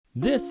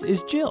This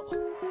is Jill.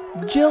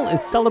 Jill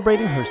is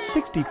celebrating her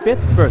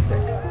 65th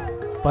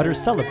birthday. But her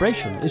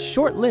celebration is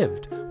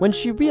short-lived when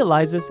she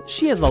realizes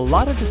she has a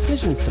lot of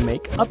decisions to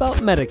make about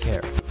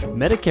Medicare.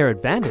 Medicare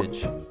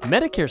Advantage?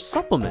 Medicare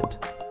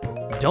Supplement?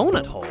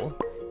 Donut hole?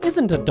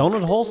 Isn't a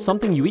donut hole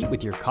something you eat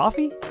with your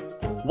coffee?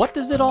 What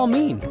does it all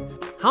mean?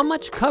 How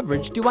much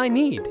coverage do I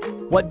need?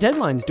 What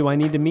deadlines do I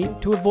need to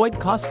meet to avoid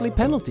costly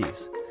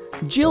penalties?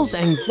 Jill's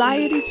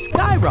anxiety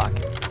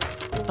skyrockets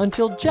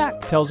until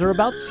Jack tells her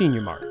about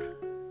Seniormark.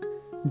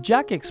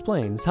 Jack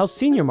explains how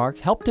Seniormark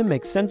helped him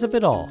make sense of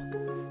it all.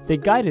 They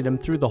guided him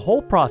through the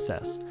whole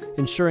process,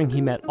 ensuring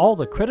he met all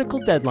the critical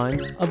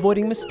deadlines,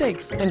 avoiding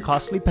mistakes and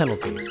costly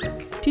penalties,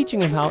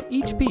 teaching him how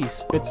each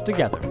piece fits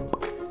together.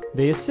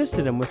 They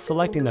assisted him with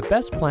selecting the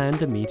best plan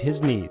to meet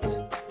his needs.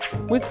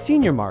 With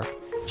Seniormark,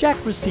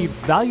 Jack received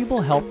valuable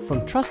help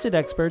from trusted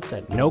experts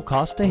at no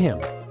cost to him.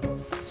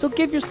 So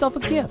give yourself a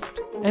gift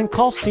and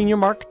call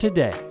Seniormark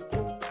today.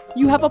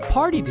 You have a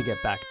party to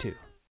get back to.